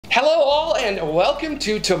Hello all and welcome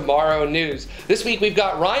to Tomorrow News. This week we've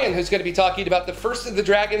got Ryan who's going to be talking about the first of the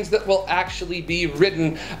Dragons that will actually be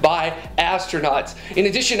ridden by astronauts. In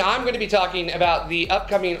addition, I'm going to be talking about the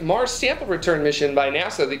upcoming Mars sample return mission by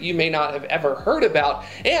NASA that you may not have ever heard about.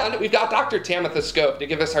 And we've got Dr. Tamitha Skov to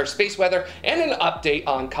give us our space weather and an update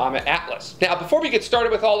on Comet ATLAS. Now, before we get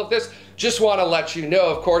started with all of this, just want to let you know,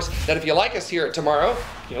 of course, that if you like us here at Tomorrow,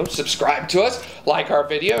 subscribe to us, like our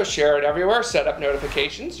videos, share it everywhere, set up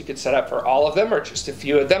notifications. You can set up for all of them or just a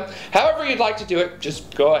few of them. However you'd like to do it,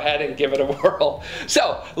 just go ahead and give it a whirl.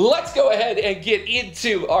 So let's go ahead and get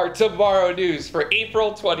into our Tomorrow News for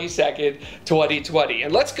April 22nd, 2020.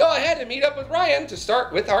 And let's go ahead and meet up with Ryan to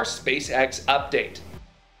start with our SpaceX update.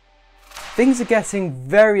 Things are getting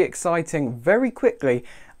very exciting very quickly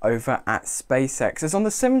over at SpaceX, as on the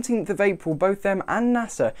 17th of April both them and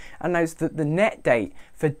NASA announced that the net date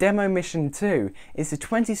for Demo Mission 2 is the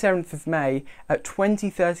 27th of May at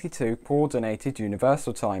 2032 Coordinated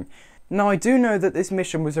Universal Time. Now, I do know that this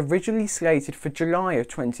mission was originally slated for July of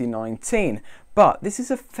 2019, but this is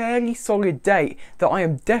a fairly solid date that I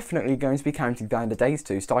am definitely going to be counting down the days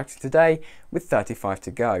to, starting today with 35 to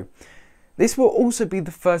go. This will also be the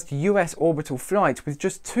first US orbital flight with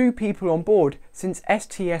just 2 people on board since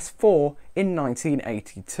STS-4 in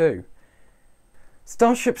 1982.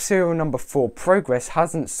 Starship serial number 4 progress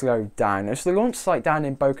hasn't slowed down, as the launch site down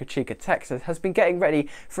in Boca Chica, Texas has been getting ready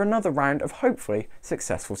for another round of hopefully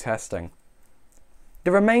successful testing.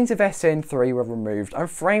 The remains of SN3 were removed and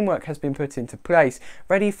framework has been put into place,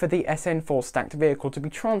 ready for the SN4 stacked vehicle to be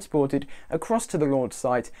transported across to the launch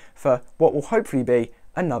site for what will hopefully be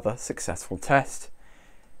another successful test.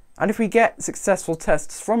 And if we get successful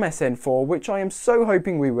tests from SN4, which I am so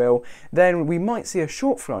hoping we will, then we might see a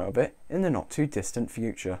short flight of it in the not too distant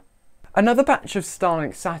future. Another batch of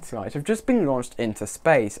Starlink satellites have just been launched into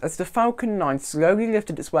space, as the Falcon 9 slowly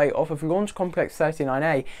lifted its way off of Launch Complex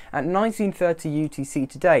 39A at 1930 UTC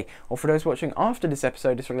today, or for those watching after this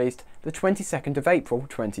episode is released, the 22nd of April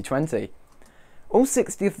 2020. All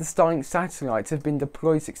 60 of the Starlink satellites have been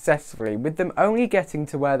deployed successfully, with them only getting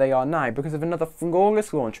to where they are now because of another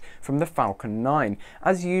flawless launch from the Falcon 9.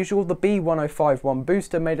 As usual, the B1051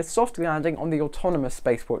 booster made a soft landing on the autonomous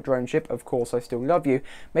spaceport drone ship, Of Course I Still Love You,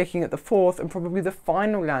 making it the 4th and probably the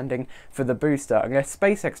final landing for the booster, unless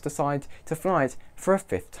SpaceX decides to fly it for a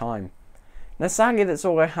 5th time. Now sadly that's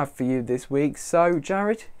all I have for you this week, so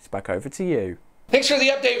Jared, it's back over to you. Thanks for the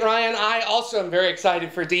update, Ryan. I also am very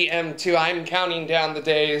excited for DM-2. I'm counting down the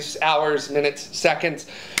days, hours, minutes, seconds.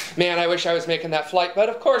 Man, I wish I was making that flight, but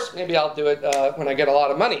of course, maybe I'll do it when I get a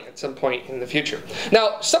lot of money at some point in the future.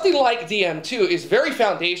 Now, something like DM-2 is very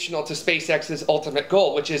foundational to SpaceX's ultimate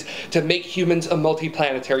goal, which is to make humans a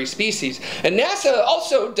multiplanetary species. And NASA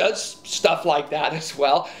also does stuff like that as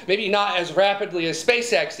well. Maybe not as rapidly as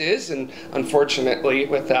SpaceX is, and unfortunately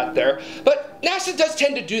with that there, but NASA does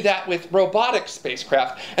tend to do that with robotic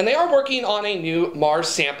spacecraft, and they are working on a new Mars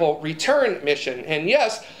sample return mission. And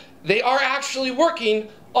yes, they are actually working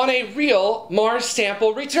on a real Mars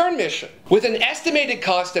sample return mission. With an estimated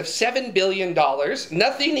cost of $7 billion,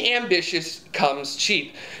 nothing ambitious comes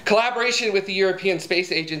cheap. Collaboration with the European Space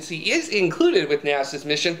Agency is included with NASA's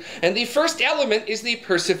mission, and the first element is the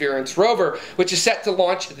Perseverance rover, which is set to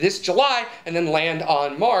launch this July and then land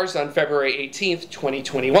on Mars on February 18th,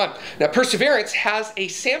 2021. Now, Perseverance has a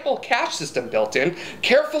sample cache system built in.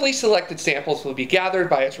 Carefully selected samples will be gathered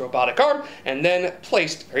by its robotic arm and then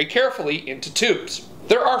placed very carefully into tubes.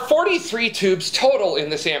 There are 43 tubes total in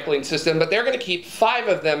the sampling system, but they're going to keep 5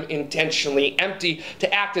 of them intentionally empty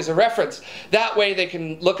to act as a reference. That way they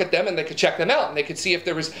can look at them and they can check them out, and they can see if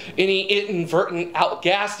there was any inadvertent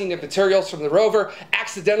outgassing of materials from the rover,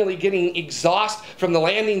 accidentally getting exhaust from the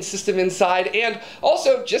landing system inside, and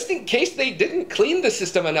also, just in case they didn't clean the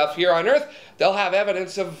system enough here on Earth, they'll have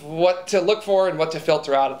evidence of what to look for and what to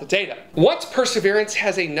filter out of the data. Once Perseverance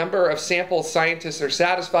has a number of samples scientists are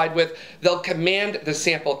satisfied with, they'll command the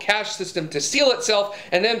sample cache system to seal itself,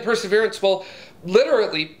 and then Perseverance will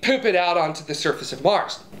literally poop it out onto the surface of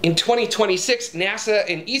Mars. In 2026, NASA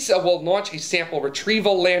and ESA will launch a sample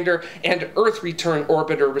retrieval lander and Earth return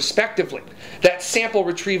orbiter respectively. That sample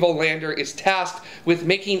retrieval lander is tasked with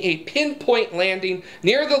making a pinpoint landing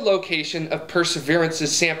near the location of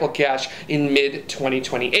Perseverance's sample cache in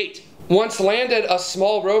mid-2028. Once landed, a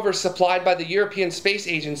small rover supplied by the European Space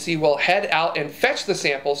Agency will head out and fetch the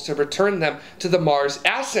samples to return them to the Mars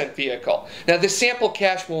Ascent Vehicle. Now, this sample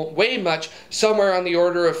cache won't weigh much, somewhere on the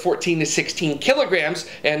order of 14 to 16 kilograms,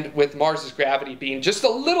 and with Mars's gravity being just a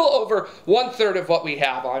little over 1/3 of what we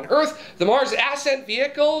have on Earth, the Mars Ascent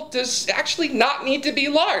Vehicle does actually not need to be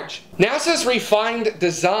large. NASA's refined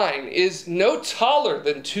design is no taller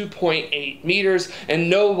than 2.8 meters and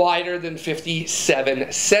no wider than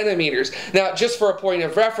 57 centimeters. Now, just for a point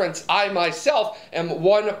of reference, I myself am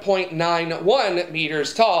 1.91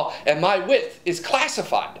 meters tall, and my width is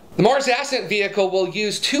classified. The Mars Ascent Vehicle will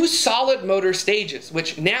use 2 solid motor stages,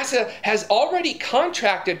 which NASA has already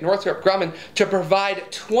contracted Northrop Grumman to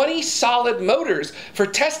provide 20 solid motors for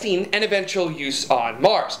testing and eventual use on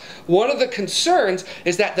Mars. One of the concerns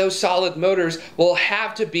is that those solid motors will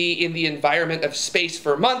have to be in the environment of space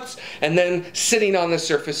for months and then sitting on the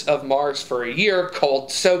surface of Mars for a year,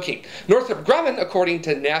 cold soaking. Northrop Grumman, according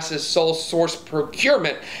to NASA's sole source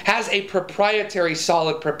procurement, has a proprietary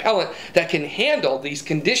solid propellant that can handle these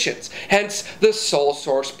conditions. Hence the sole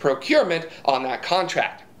source procurement on that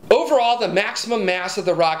contract. Overall, the maximum mass of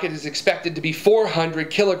the rocket is expected to be 400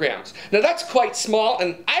 kilograms. Now that's quite small,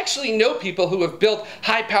 and I actually know people who have built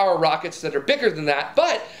high-power rockets that are bigger than that,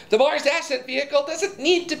 but the Mars Ascent Vehicle doesn't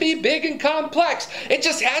need to be big and complex. It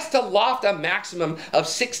just has to loft a maximum of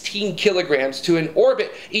 16 kilograms to an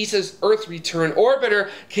orbit ESA's Earth Return Orbiter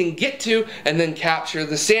can get to and then capture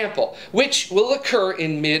the sample, which will occur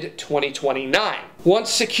in mid-2029.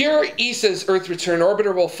 Once secure, ESA's Earth Return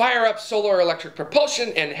Orbiter will fire up solar electric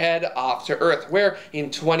propulsion and head off to Earth, where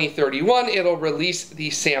in 2031 it'll release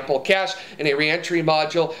the sample cache in a re-entry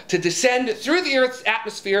module to descend through the Earth's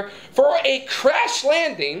atmosphere for a crash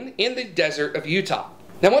landing in the desert of Utah.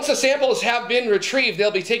 Now, once the samples have been retrieved,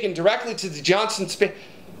 they'll be taken directly to the Johnson Space...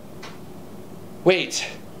 Wait.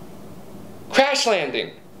 Crash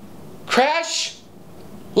landing. Crash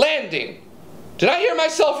landing. Did I hear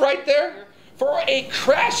myself right there? For a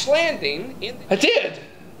crash landing in... I did.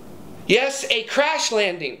 Yes, a crash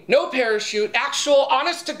landing. No parachute, actual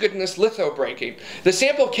honest-to-goodness lithobraking. The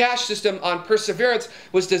sample cache system on Perseverance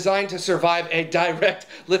was designed to survive a direct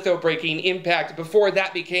lithobraking impact before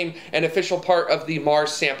that became an official part of the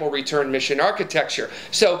Mars sample return mission architecture.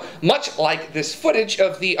 So, much like this footage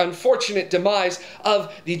of the unfortunate demise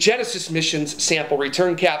of the Genesis mission's sample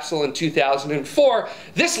return capsule in 2004,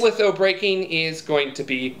 this lithobraking is going to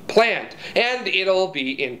be planned, and it'll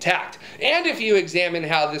be intact. And if you examine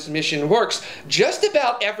how this mission works, just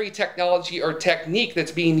about every technology or technique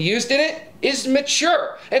that's being used in it is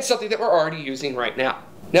mature and something that we're already using right now.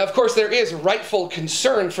 Now, of course, there is rightful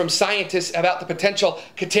concern from scientists about the potential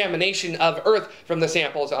contamination of Earth from the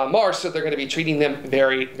samples on Mars, so they're going to be treating them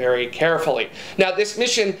very, very carefully. Now, this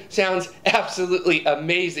mission sounds absolutely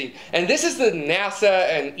amazing, and this is the NASA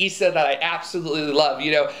and ESA that I absolutely love.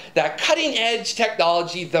 You know, that cutting-edge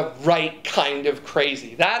technology, the right kind of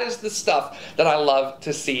crazy. That is the stuff that I love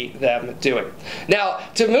to see them doing. Now,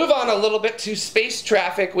 to move on a little bit to space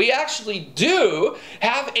traffic, we actually do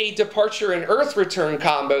have a departure and Earth return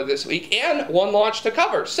combo this week and one launch to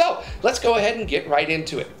cover. So let's go ahead and get right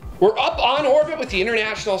into it. We're up on orbit with the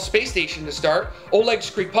International Space Station to start. Oleg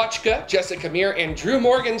Skripochka, Jessica Meir, and Drew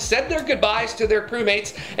Morgan said their goodbyes to their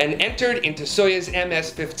crewmates and entered into Soyuz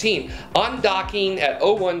MS-15, undocking at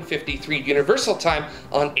 01:53 Universal Time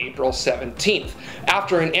on April 17th.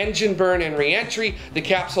 After an engine burn and re-entry, the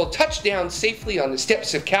capsule touched down safely on the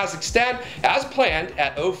steppes of Kazakhstan as planned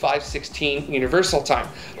at 05:16 Universal Time.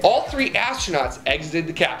 All 3 astronauts exited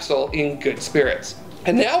the capsule in good spirits.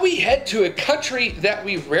 And now we head to a country that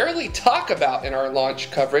we rarely talk about in our launch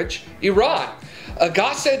coverage, Iran. A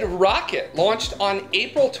Gauntlet rocket launched on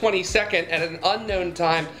April 22nd at an unknown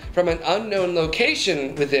time from an unknown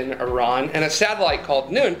location within Iran, and a satellite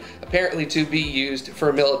called Noon, apparently to be used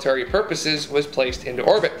for military purposes, was placed into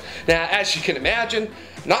orbit. Now, as you can imagine,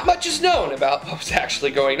 not much is known about what was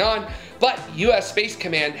actually going on, but US Space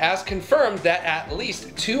Command has confirmed that at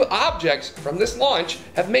least 2 objects from this launch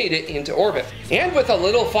have made it into orbit. And with a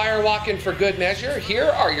little firewalking for good measure,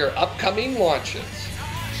 here are your upcoming launches.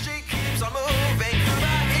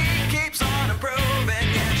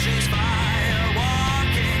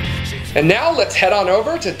 And now let's head on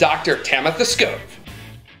over to Dr. Tamitha Skov.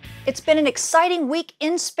 It's been an exciting week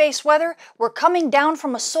in space weather. We're coming down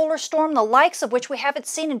from a solar storm, the likes of which we haven't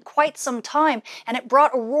seen in quite some time, and it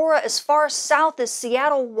brought aurora as far south as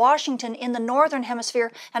Seattle, Washington in the northern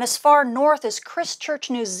hemisphere, and as far north as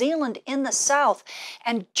Christchurch, New Zealand in the south.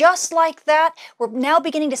 And just like that, we're now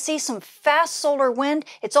beginning to see some fast solar wind.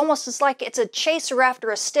 It's almost as like it's a chaser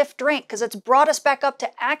after a stiff drink, because it's brought us back up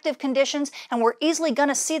to active conditions, and we're easily going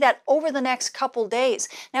to see that over the next couple days.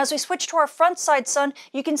 Now, as we switch to our front side sun,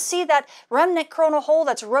 you can see that remnant coronal hole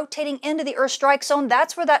that's rotating into the Earth strike zone.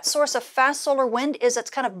 That's where that source of fast solar wind is that's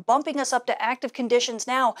kind of bumping us up to active conditions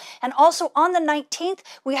now. And also on the 19th,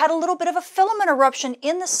 we had a little bit of a filament eruption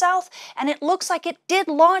in the south, and it looks like it did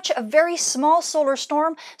launch a very small solar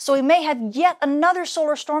storm. So we may have yet another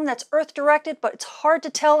solar storm that's Earth directed, but it's hard to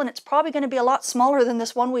tell, and it's probably going to be a lot smaller than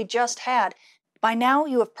this one we just had. By now,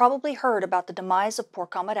 you have probably heard about the demise of poor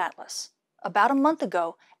Comet ATLAS. About a month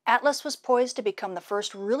ago, ATLAS was poised to become the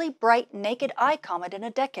first really bright naked eye comet in a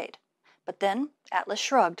decade. But then ATLAS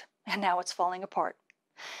shrugged, and now it's falling apart.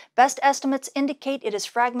 Best estimates indicate it is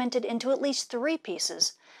fragmented into at least 3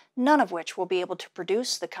 pieces, none of which will be able to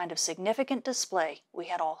produce the kind of significant display we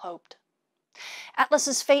had all hoped.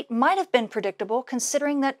 ATLAS's fate might have been predictable,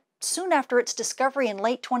 considering that soon after its discovery in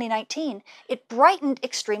late 2019, it brightened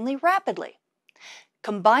extremely rapidly.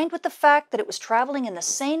 Combined with the fact that it was traveling in the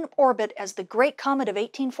same orbit as the Great Comet of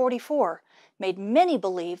 1844, made many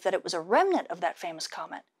believe that it was a remnant of that famous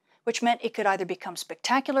comet, which meant it could either become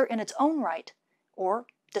spectacular in its own right, or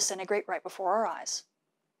disintegrate right before our eyes.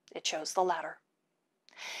 It chose the latter.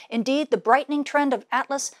 Indeed, the brightening trend of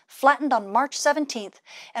ATLAS flattened on March 17th,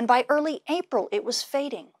 and by early April it was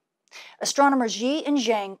fading. Astronomers Yi and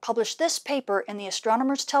Zhang published this paper in the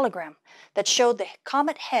Astronomer's Telegram that showed the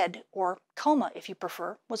comet head, or coma if you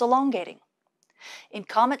prefer, was elongating. In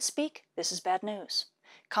comet speak, this is bad news.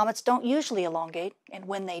 Comets don't usually elongate, and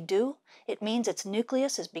when they do, it means its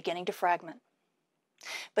nucleus is beginning to fragment.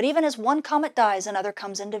 But even as one comet dies, another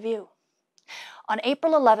comes into view. On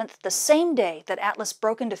April 11th, the same day that ATLAS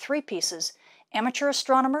broke into 3 pieces, amateur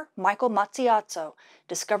astronomer Michael Matziazzo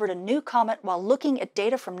discovered a new comet while looking at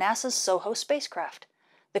data from NASA's SOHO spacecraft.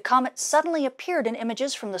 The comet suddenly appeared in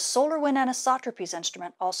images from the Solar Wind Anisotropies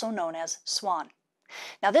instrument, also known as SWAN.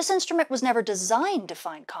 Now, this instrument was never designed to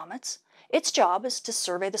find comets. Its job is to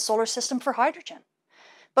survey the solar system for hydrogen.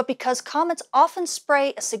 But because comets often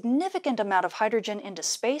spray a significant amount of hydrogen into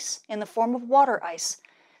space in the form of water ice,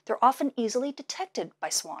 they're often easily detected by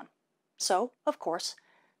SWAN. So, of course,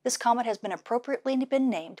 this comet has been appropriately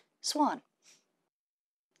named SWAN.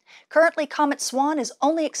 Currently, Comet SWAN is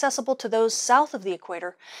only accessible to those south of the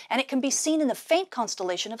equator, and it can be seen in the faint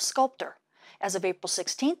constellation of Sculptor. As of April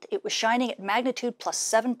 16th, it was shining at magnitude plus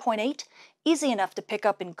 7.8, easy enough to pick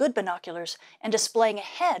up in good binoculars, and displaying a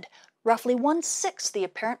head roughly 1/6 the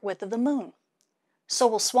apparent width of the moon. So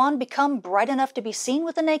will SWAN become bright enough to be seen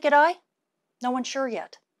with the naked eye? No one's sure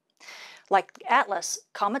yet. Like ATLAS,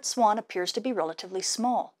 Comet SWAN appears to be relatively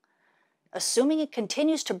small. Assuming it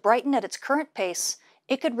continues to brighten at its current pace,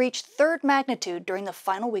 it could reach 3rd magnitude during the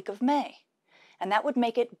final week of May. And that would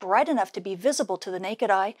make it bright enough to be visible to the naked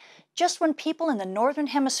eye just when people in the northern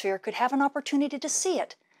hemisphere could have an opportunity to see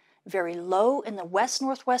it, very low in the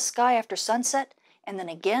west-northwest sky after sunset, and then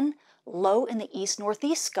again low in the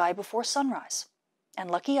east-northeast sky before sunrise. And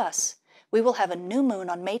lucky us, we will have a new moon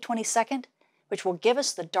on May 22nd, which will give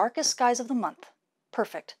us the darkest skies of the month.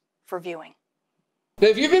 Perfect for viewing. Now,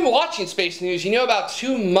 if you've been watching Space News, you know about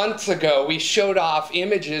 2 months ago we showed off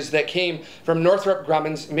images that came from Northrop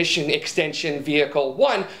Grumman's Mission Extension Vehicle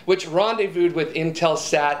 1, which rendezvoused with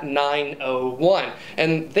Intelsat 901,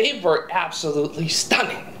 and they were absolutely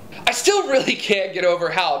stunning. I still really can't get over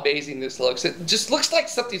how amazing this looks. It just looks like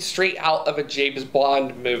something straight out of a James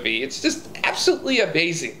Bond movie. It's just absolutely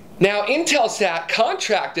amazing. Now, Intelsat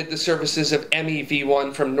contracted the services of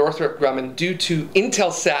MEV-1 from Northrop Grumman due to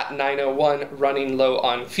Intelsat 901 running low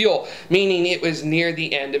on fuel, meaning it was near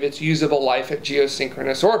the end of its usable life at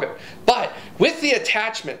geosynchronous orbit. But with the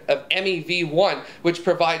attachment of MEV-1, which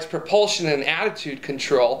provides propulsion and attitude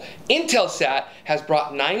control, Intelsat has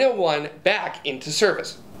brought 901 back into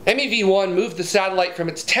service. MEV-1 moved the satellite from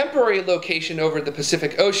its temporary location over the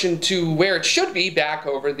Pacific Ocean to where it should be, back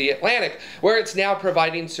over the Atlantic, where it's now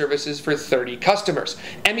providing services for 30 customers.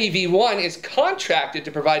 MEV-1 is contracted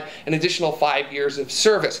to provide an additional 5 years of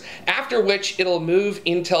service, after which it'll move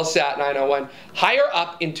Intelsat 901 higher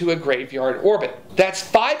up into a graveyard orbit. That's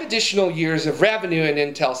 5 additional years of revenue in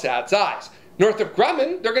Intelsat's eyes. Northrop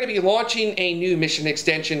Grumman, they're going to be launching a new mission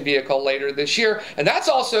extension vehicle later this year, and that's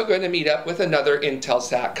also going to meet up with another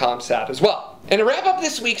Intelsat ComSat as well. And to wrap up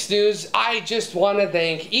this week's news, I just want to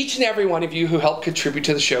thank each and every one of you who helped contribute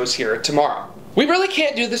to the shows here at Tomorrow. We really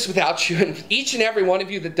can't do this without you, and each and every one of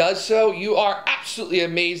you that does so, you are absolutely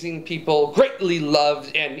amazing people, greatly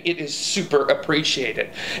loved, and it is super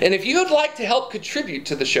appreciated. And if you would like to help contribute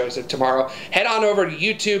to the shows of Tomorrow, head on over to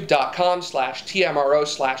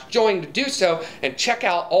youtube.com/TMRO/join to do so, and check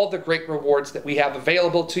out all the great rewards that we have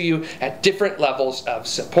available to you at different levels of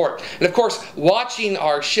support. And of course, watching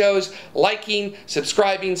our shows, liking,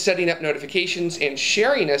 subscribing, setting up notifications, and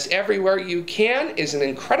sharing us everywhere you can is an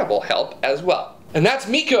incredible help as well. And that's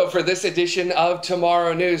Miko for this edition of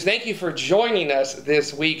Tomorrow News. Thank you for joining us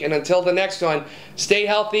this week, and until the next one, stay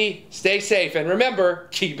healthy, stay safe, and remember,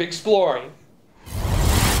 keep exploring.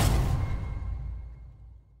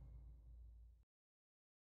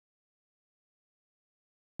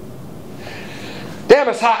 Damn,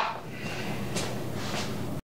 it's hot.